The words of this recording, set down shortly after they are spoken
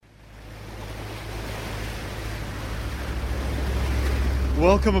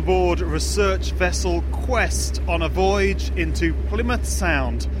Welcome aboard research vessel Quest on a voyage into Plymouth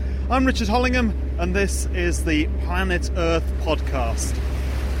Sound. I'm Richard Hollingham, and this is the Planet Earth podcast.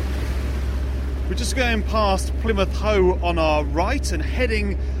 We're just going past Plymouth Hoe on our right and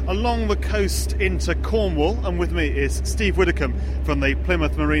heading along the coast into Cornwall, and with me is Steve Widdicombe from the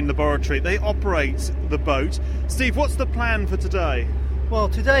Plymouth Marine Laboratory. They operate the boat. Steve, what's the plan for today? Well,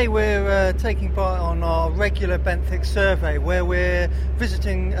 today we're taking part on our regular benthic survey, where we're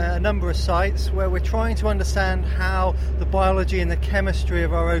visiting a number of sites where we're trying to understand how the biology and the chemistry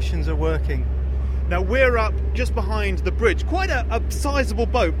of our oceans are working. Now, we're up just behind the bridge, quite a sizable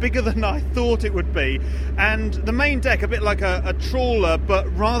boat, bigger than I thought it would be, and the main deck, a bit like a trawler, but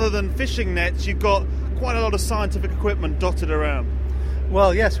rather than fishing nets, you've got quite a lot of scientific equipment dotted around.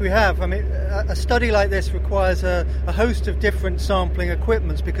 Well, yes, we have. I mean, a study like this requires a host of different sampling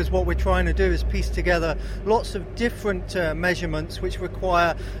equipments, because what we're trying to do is piece together lots of different measurements which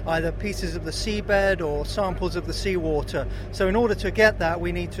require either pieces of the seabed or samples of the seawater. So in order to get that,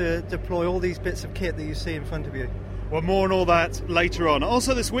 we need to deploy all these bits of kit that you see in front of you. Well, more on all that later on.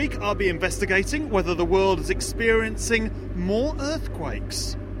 Also this week, I'll be investigating whether the world is experiencing more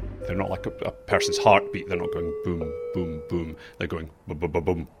earthquakes. They're not like a person's heartbeat. They're not going boom, boom, boom. They're going boom, boom, boom,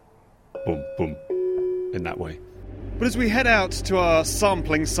 boom, boom, boom, in that way. But as we head out to our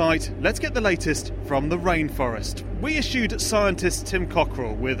sampling site, let's get the latest from the rainforest. We issued scientist Tim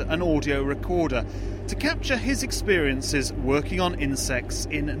Cockrell with an audio recorder to capture his experiences working on insects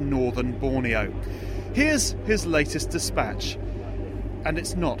in northern Borneo. Here's his latest dispatch, and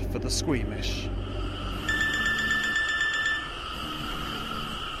it's not for the squeamish.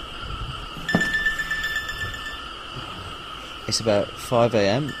 It's about 5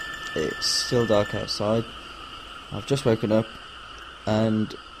 a.m, it's still dark outside. I've just woken up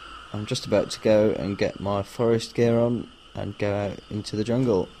and I'm just about to go and get my forest gear on and go out into the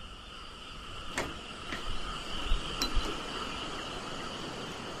jungle.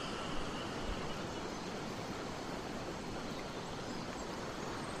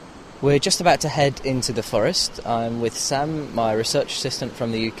 We're just about to head into the forest. I'm with Sam, my research assistant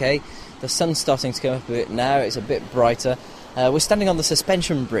from the UK. The sun's starting to come up a bit now, it's a bit brighter. We're standing on the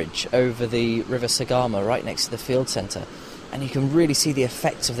suspension bridge over the River Sagama, right next to the field centre, and you can really see the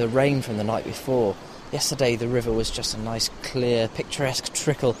effects of the rain from the night before. Yesterday the river was just a nice, clear, picturesque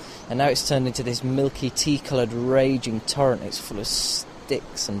trickle, and now it's turned into this milky, tea-coloured, raging torrent. It's full of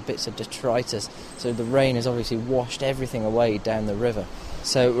sticks and bits of detritus, so the rain has obviously washed everything away down the river.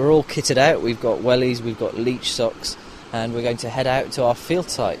 So we're all kitted out, we've got wellies, we've got leech socks, and we're going to head out to our field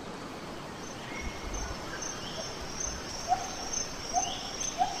site.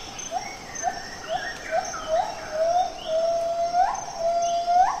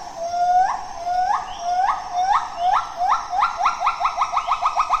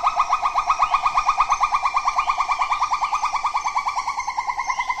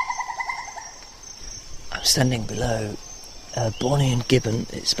 Standing below a Bornean gibbon.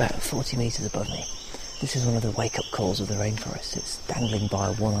 It's about 40 metres above me. This is one of the wake-up calls of the rainforest. It's dangling by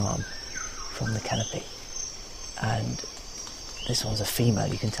one arm from the canopy, and this one's a female.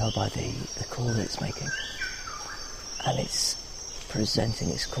 You can tell by the call that it's making, and it's presenting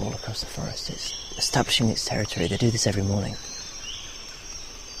its call across the forest. It's establishing its territory. They do this every morning.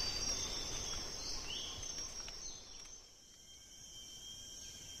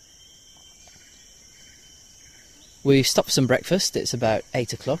 We've stopped for some breakfast. It's about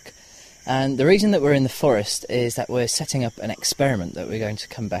 8 o'clock, and the reason that we're in the forest is that we're setting up an experiment that we're going to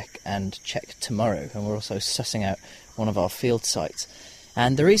come back and check tomorrow, and we're also sussing out one of our field sites.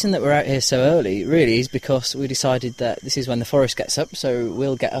 And the reason that we're out here so early really is because we decided that this is when the forest gets up, so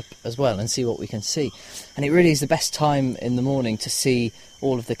we'll get up as well and see what we can see. And it really is the best time in the morning to see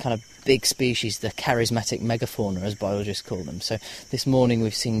all of the kind of big species, the charismatic megafauna as biologists call them. So this morning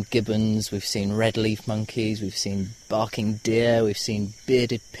we've seen gibbons, we've seen red leaf monkeys, we've seen barking deer, we've seen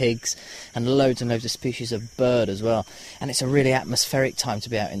bearded pigs, and loads of species of bird as well. And it's a really atmospheric time to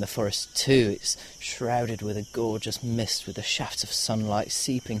be out in the forest too. It's shrouded with a gorgeous mist with the shafts of sunlight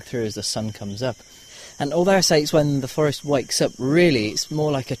seeping through as the sun comes up. And although I say it's when the forest wakes up, really it's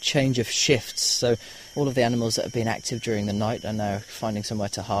more like a change of shifts. So all of the animals that have been active during the night are now finding somewhere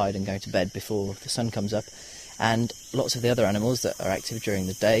to hide and going to bed before the sun comes up. And lots of the other animals that are active during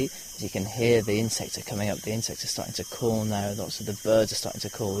the day, as you can hear, the insects are coming up. The insects are starting to call now. Lots of the birds are starting to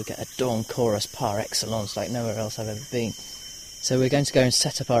call. We get a dawn chorus par excellence like nowhere else I've ever been. So we're going to go and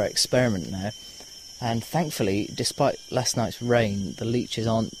set up our experiment now. And thankfully, despite last night's rain, the leeches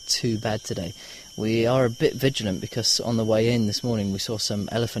aren't too bad today. We are a bit vigilant because on the way in this morning we saw some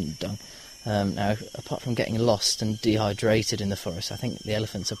elephant dung. Now, apart from getting lost and dehydrated in the forest, I think the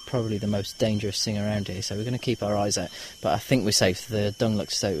elephants are probably the most dangerous thing around here, so we're going to keep our eyes out. But I think we're safe. The dung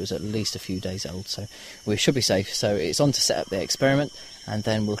looks as though it was at least a few days old, so we should be safe. So it's on to set up the experiment, and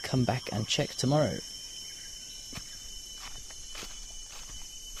then we'll come back and check tomorrow.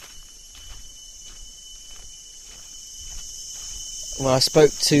 Well, I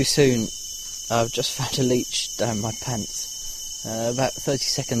spoke too soon. I've just found a leech down my pants. About 30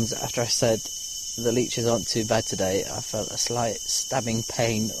 seconds after I said the leeches aren't too bad today, I felt a slight stabbing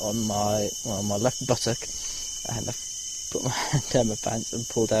pain on my left buttock, and I put my hand down my pants and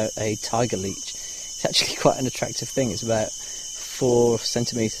pulled out a tiger leech. It's actually quite an attractive thing. It's about 4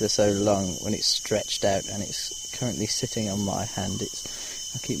 centimetres or so long when it's stretched out, and it's currently sitting on my hand.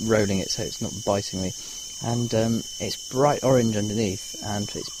 I keep rolling it so it's not biting me. And it's bright orange underneath, and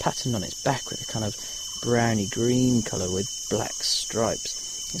it's patterned on its back with a kind of browny green colour with black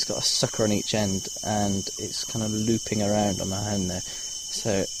stripes. It's got a sucker on each end, and it's kind of looping around on my hand there.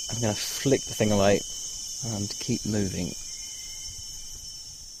 So I'm going to flick the thing away and keep moving.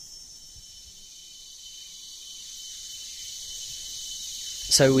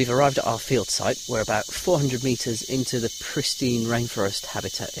 So we've arrived at our field site. We're about 400 metres into the pristine rainforest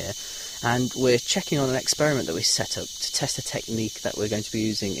habitat here, and we're checking on an experiment that we set up to test a technique that we're going to be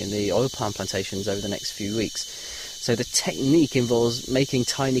using in the oil palm plantations over the next few weeks. So the technique involves making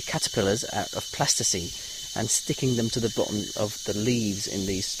tiny caterpillars out of plasticine and sticking them to the bottom of the leaves in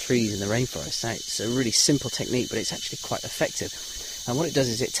these trees in the rainforest. Now, it's a really simple technique, but it's actually quite effective. And what it does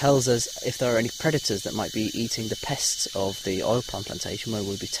is it tells us if there are any predators that might be eating the pests of the oil palm plantation where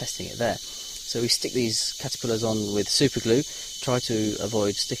we'll be testing it there. So we stick these caterpillars on with super glue, try to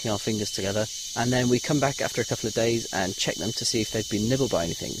avoid sticking our fingers together, and then we come back after a couple of days and check them to see if they've been nibbled by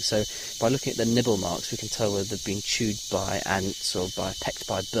anything. So by looking at the nibble marks, we can tell whether they've been chewed by ants or pecked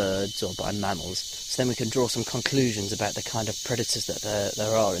by birds or by mammals. So then we can draw some conclusions about the kind of predators that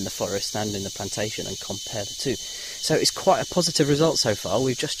there are in the forest and in the plantation and compare the two. So it's quite a positive result so far.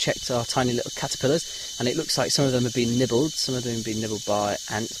 We've just checked our tiny little caterpillars, and it looks like some of them have been nibbled, some of them have been nibbled by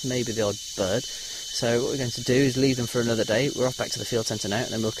ants, maybe the odd bird. So what we're going to do is leave them for another day. We're off back to the field centre now, and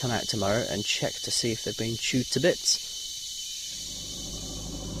then we'll come out tomorrow and check to see if they've been chewed to bits.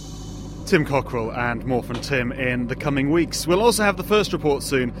 Tim Cockrell and more from Tim in the coming weeks. We'll also have the first report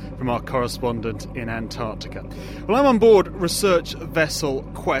soon from our correspondent in Antarctica. Well, I'm on board research vessel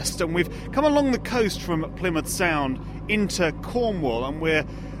Quest, and we've come along the coast from Plymouth Sound into Cornwall, and we're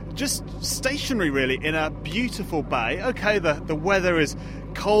just stationary really in a beautiful bay. Okay, the weather is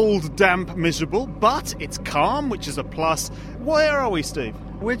cold, damp, miserable, but it's calm, which is a plus. Where are we, Steve?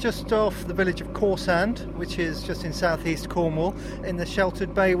 We're just off the village of Corsand, which is just in southeast Cornwall, in the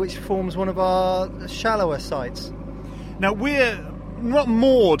sheltered bay which forms one of our shallower sites. Now, we're not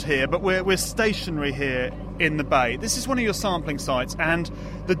moored here, but we're stationary here in the bay. This is one of your sampling sites, and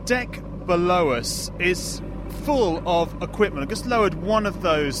the deck below us is full of equipment. I've just lowered one of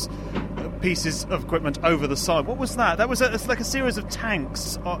those pieces of equipment over the side. What was that? It's like a series of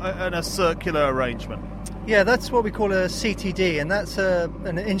tanks in a circular arrangement. Yeah, that's what we call a CTD, and that's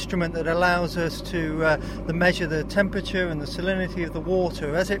an instrument that allows us to measure the temperature and the salinity of the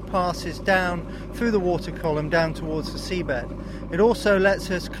water as it passes down through the water column down towards the seabed. It also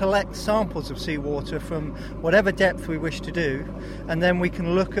lets us collect samples of seawater from whatever depth we wish to do, and then we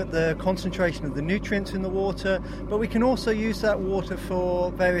can look at the concentration of the nutrients in the water, but we can also use that water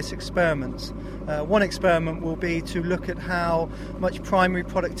for various experiments. One experiment will be to look at how much primary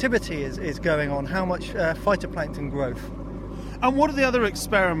productivity is going on, how much phytoplankton growth. And what are the other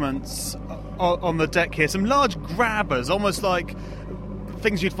experiments on the deck here? Some large grabbers, almost like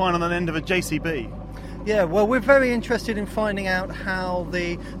things you'd find on an end of a JCB. Yeah, well, we're very interested in finding out how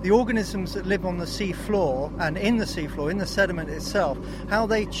the organisms that live on the sea floor and in the sea floor, in the sediment itself, how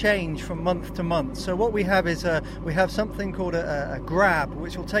they change from month to month. So what we have is we have something called a grab,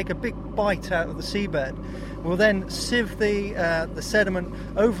 which will take a big bite out of the seabed. We'll then sieve the sediment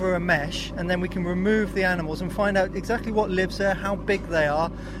over a mesh, and then we can remove the animals and find out exactly what lives there, how big they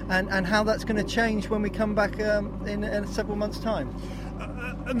are, and how that's going to change when we come back in several months' time.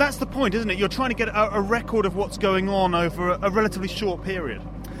 And that's the point, isn't it? You're trying to get a record of what's going on over a relatively short period.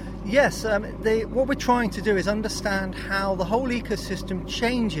 Yes, what we're trying to do is understand how the whole ecosystem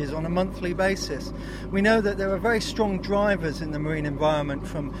changes on a monthly basis. We know that there are very strong drivers in the marine environment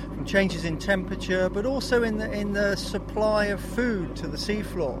from changes in temperature, but also in the supply of food to the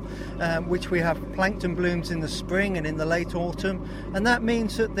seafloor, which we have plankton blooms in the spring and in the late autumn, and that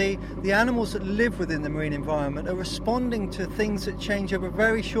means that the animals that live within the marine environment are responding to things that change over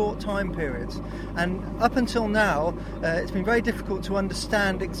very short time periods. And up until now, it's been very difficult to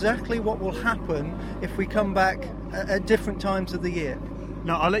understand exactly exactly what will happen if we come back at different times of the year.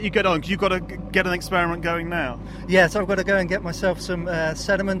 Now, I'll let you get on, because you've got to get an experiment going now. Yes, I've got to go and get myself some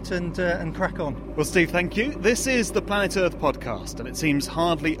sediment and crack on. Well, Steve, thank you. This is the Planet Earth podcast, and it seems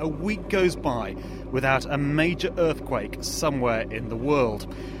hardly a week goes by without a major earthquake somewhere in the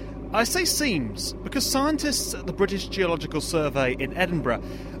world. I say seems because scientists at the British Geological Survey in Edinburgh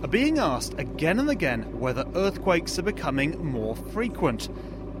are being asked again and again whether earthquakes are becoming more frequent.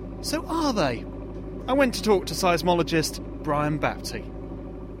 So are they? I went to talk to seismologist Brian Bapty.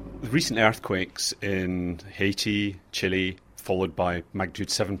 The recent earthquakes in Haiti, Chile, followed by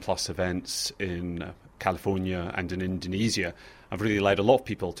magnitude 7 plus events in California and in Indonesia, have really led a lot of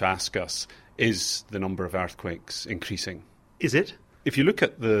people to ask us, is the number of earthquakes increasing? Is it? If you look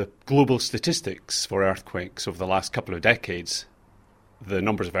at the global statistics for earthquakes over the last couple of decades, the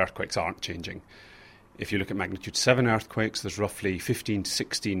numbers of earthquakes aren't changing. If you look at magnitude 7 earthquakes, there's roughly 15 to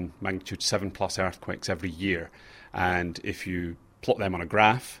 16 magnitude 7 plus earthquakes every year. And if you plot them on a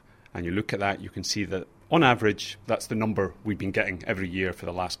graph and you look at that, you can see that on average, that's the number we've been getting every year for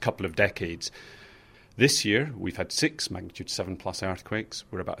the last couple of decades. This year, we've had 6 magnitude 7 plus earthquakes.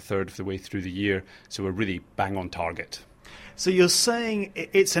 We're about a third of the way through the year, so we're really bang on target. So you're saying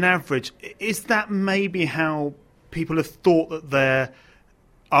it's an average. Is that maybe how people have thought that there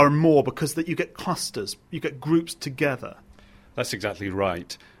are more, because that you get clusters, you get groups together? That's exactly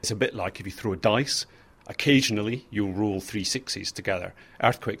right. It's a bit like if you throw a dice. Occasionally, you'll roll 3 sixes together.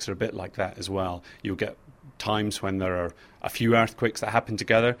 Earthquakes are a bit like that as well. You'll get times when there are a few earthquakes that happen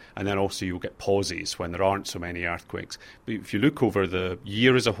together, and then also you'll get pauses when there aren't so many earthquakes. But if you look over the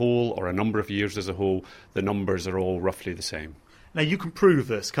year as a whole, or a number of years as a whole, the numbers are all roughly the same. Now, you can prove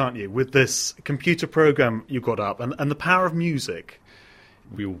this, can't you, with this computer program you got up and the power of music?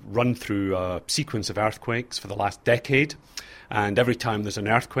 We'll run through a sequence of earthquakes for the last decade, and every time there's an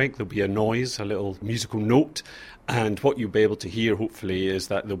earthquake, there'll be a noise, a little musical note, and what you'll be able to hear, hopefully, is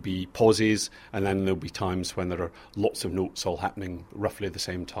that there'll be pauses, and then there'll be times when there are lots of notes all happening roughly at the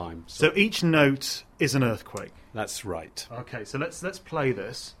same time. So each note is an earthquake? That's right. Okay, so let's play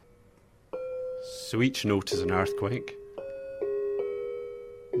this. So each note is an earthquake.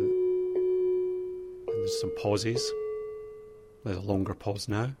 And there's some pauses. There's a longer pause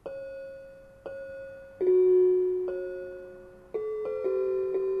now.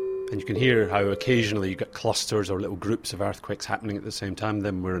 And you can hear how occasionally you get clusters or little groups of earthquakes happening at the same time.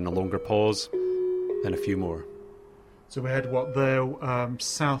 Then we're in a longer pause, then a few more. So we had what there?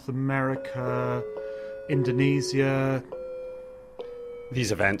 South America, Indonesia.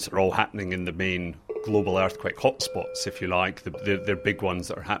 These events are all happening in the main global earthquake hotspots, if you like. They're big ones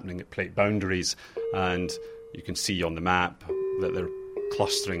that are happening at plate boundaries, and you can see on the map that they're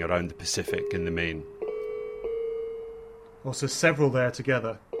clustering around the Pacific in the main. Also several there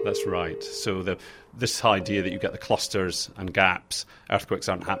together. That's right. So this idea that you get the clusters and gaps, earthquakes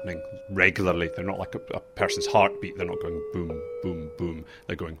aren't happening regularly. They're not like a person's heartbeat. They're not going boom, boom, boom.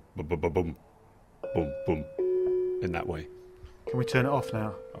 They're going boom, boom, boom, boom, boom, boom, in that way. Can we turn it off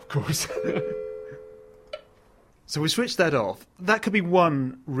now? Of course. So we switched that off. That could be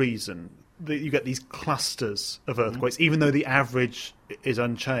one reason that you get these clusters of earthquakes, even though the average is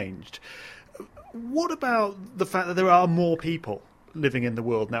unchanged. What about the fact that there are more people living in the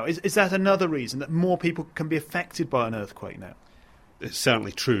world now? Is that another reason that more people can be affected by an earthquake now? It's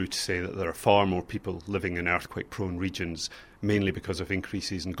certainly true to say that there are far more people living in earthquake-prone regions, mainly because of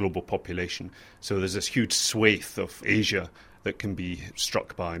increases in global population. So there's this huge swathe of Asia that can be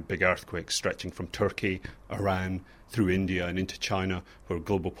struck by big earthquakes, stretching from Turkey, Iran, through India and into China, where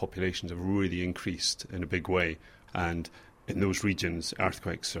global populations have really increased in a big way. And in those regions,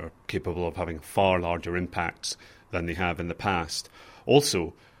 earthquakes are capable of having far larger impacts than they have in the past.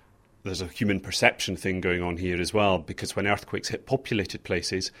 Also, there's a human perception thing going on here as well, because when earthquakes hit populated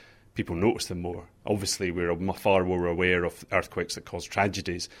places, people notice them more. Obviously, we're far more aware of earthquakes that cause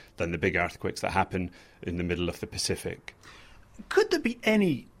tragedies than the big earthquakes that happen in the middle of the Pacific. Could there be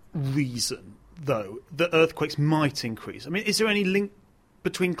any reason, though, that earthquakes might increase? I mean, is there any link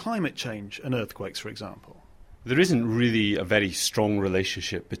between climate change and earthquakes, for example? There isn't really a very strong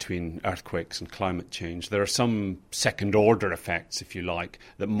relationship between earthquakes and climate change. There are some second-order effects, if you like,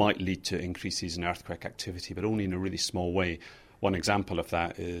 that might lead to increases in earthquake activity, but only in a really small way. One example of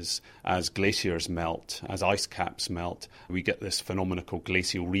that is as glaciers melt, as ice caps melt, we get this phenomenon called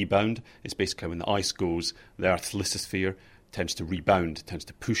glacial rebound. It's basically when the ice goes, the Earth's lithosphere tends to rebound, tends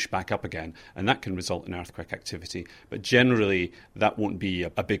to push back up again, and that can result in earthquake activity. But generally, that won't be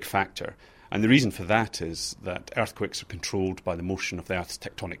a big factor. And the reason for that is that earthquakes are controlled by the motion of the Earth's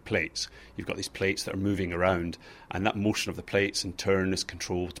tectonic plates. You've got these plates that are moving around, and that motion of the plates in turn is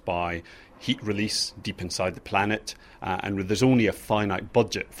controlled by heat release deep inside the planet, and there's only a finite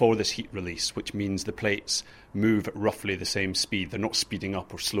budget for this heat release, which means the plates move at roughly the same speed. They're not speeding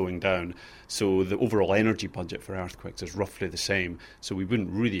up or slowing down, so the overall energy budget for earthquakes is roughly the same. So we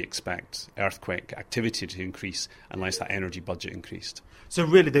wouldn't really expect earthquake activity to increase unless that energy budget increased. So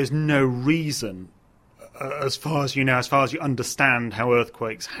really there's no reason, as far as you know, as far as you understand how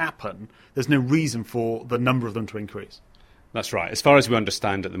earthquakes happen, there's no reason for the number of them to increase. That's right. As far as we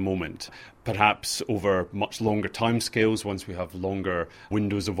understand at the moment, perhaps over much longer timescales, once we have longer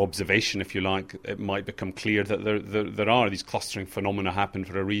windows of observation, if you like, it might become clear that there are these clustering phenomena happen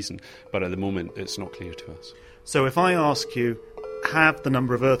for a reason. But at the moment, it's not clear to us. So if I ask you, have the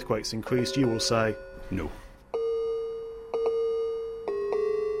number of earthquakes increased, you will say no.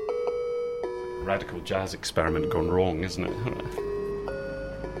 Radical jazz experiment gone wrong, isn't it?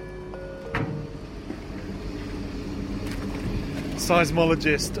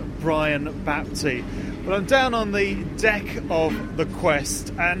 Seismologist Brian Bapty. Well, I'm down on the deck of the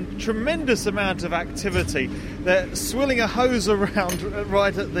Quest, and tremendous amount of activity. They're swilling a hose around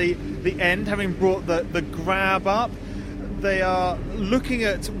right at the end, having brought the grab up. They are looking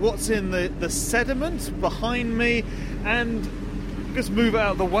at what's in the sediment behind me, and just move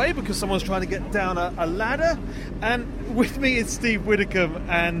out of the way because someone's trying to get down a ladder. And with me is Steve Widdicombe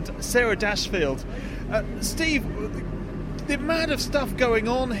and Sarah Dashfield. Steve, the amount of stuff going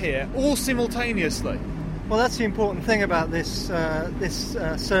on here, all simultaneously. Well, that's the important thing about this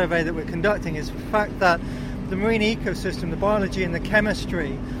survey that we're conducting, is the fact that the marine ecosystem, the biology and the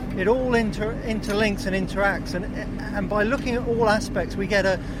chemistry, it all interlinks and interacts, and by looking at all aspects, we get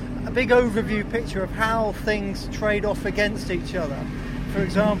a big overview picture of how things trade off against each other. For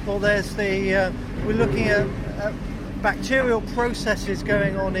example, there's we're looking at bacterial processes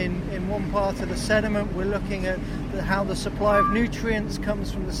going on in one part of the sediment. We're looking at how the supply of nutrients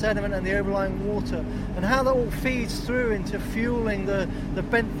comes from the sediment and the overlying water, and how that all feeds through into fueling the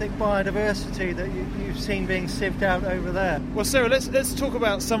benthic biodiversity that you've seen being sieved out over there. Well, Sarah, let's talk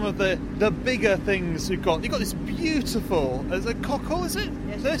about some of the bigger things you've got. You've got this beautiful, as a cockle, is it?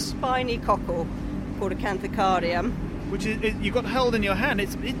 Yes, this spiny cockle called a Acanthocardium. Which is, you've got held in your hand.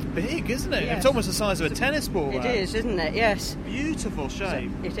 It's big, isn't it? Yes. It's almost the size of a tennis ball. It is, isn't it? Yes. Beautiful shape.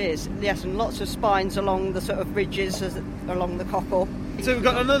 So it is, yes, and lots of spines along the sort of ridges along the cockle. So we've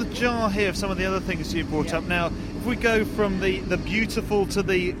got another jar here of some of the other things you brought up. Now, if we go from the beautiful to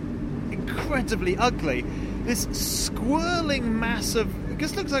the incredibly ugly, this swirling mass of, it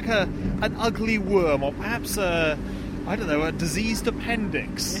just looks like an ugly worm, or perhaps a diseased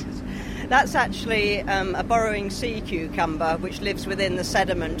appendix. Yes. That's actually a burrowing sea cucumber which lives within the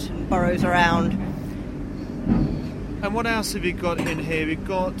sediment and burrows around. And what else have you got in here? We've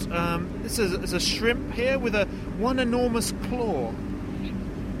got this is a shrimp here with one enormous claw.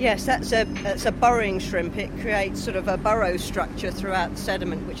 Yes, that's a burrowing shrimp. It creates sort of a burrow structure throughout the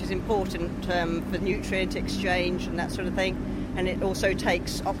sediment, which is important for nutrient exchange and that sort of thing. And it also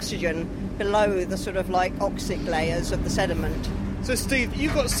takes oxygen below the sort of like oxic layers of the sediment. So, Steve,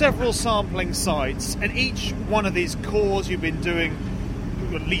 you've got several sampling sites, and each one of these cores you've been doing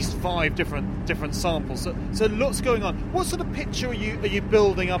at least 5 different samples. So lots going on. What sort of picture are you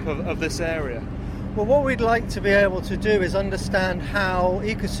building up of this area? Well, what we'd like to be able to do is understand how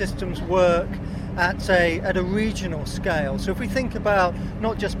ecosystems work at a regional scale. So if we think about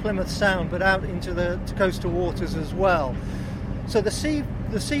not just Plymouth Sound, but out into the coastal waters as well. So the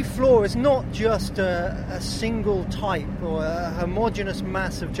sea floor is not just a single type or a homogeneous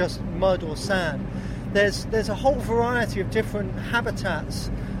mass of just mud or sand. There's a whole variety of different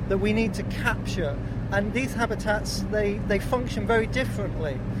habitats that we need to capture, and these habitats they function very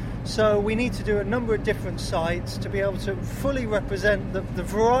differently. So we need to do a number of different sites to be able to fully represent the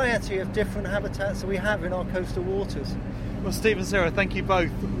variety of different habitats that we have in our coastal waters. Well, Steve and Sarah, thank you both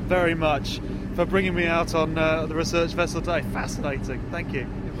very much for bringing me out on the Research Vessel Day. Fascinating. Thank you.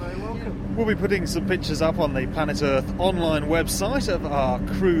 You're very welcome. We'll be putting some pictures up on the Planet Earth online website of our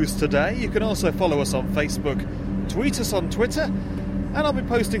cruise today. You can also follow us on Facebook, tweet us on Twitter, and I'll be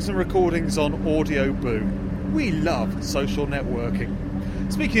posting some recordings on Audio Boom. We love social networking.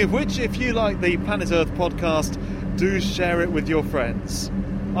 Speaking of which, if you like the Planet Earth podcast, do share it with your friends.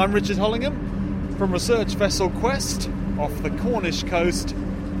 I'm Richard Hollingham from Research Vessel Quest off the Cornish coast.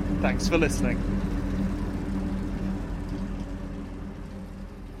 Thanks for listening.